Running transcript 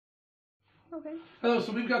Okay.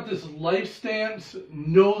 So we've got this LifeStance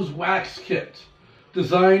nose wax kit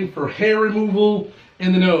designed for hair removal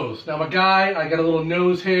in the nose. Now I'm a guy, I got a little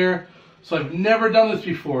nose hair, so I've never done this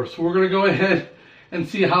before. So we're gonna go ahead and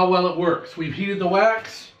see how well it works. We've heated the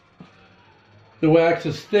wax. The wax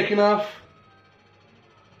is thick enough.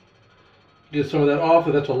 Get some of that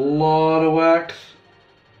off, that's a lot of wax.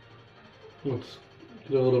 Let's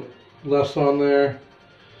get a little less on there.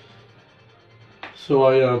 So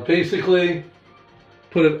I basically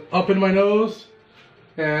put it up in my nose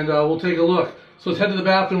and we'll take a look. So let's head to the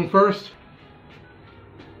bathroom first.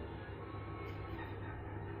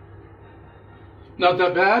 Not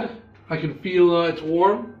that bad. I can feel it's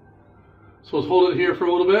warm. So let's hold it here for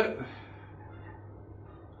a little bit.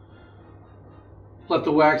 Let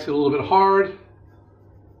the wax get a little bit hard.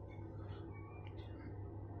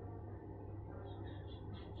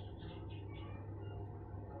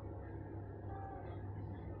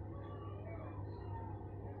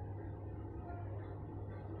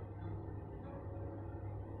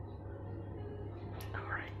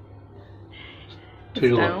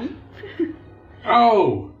 Take a look.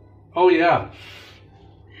 Oh yeah.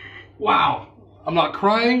 Wow. I'm not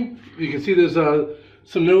crying. You can see there's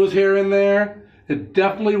some nose hair in there. It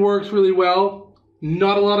definitely works really well.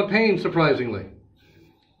 Not a lot of pain, surprisingly.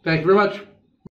 Thank you very much.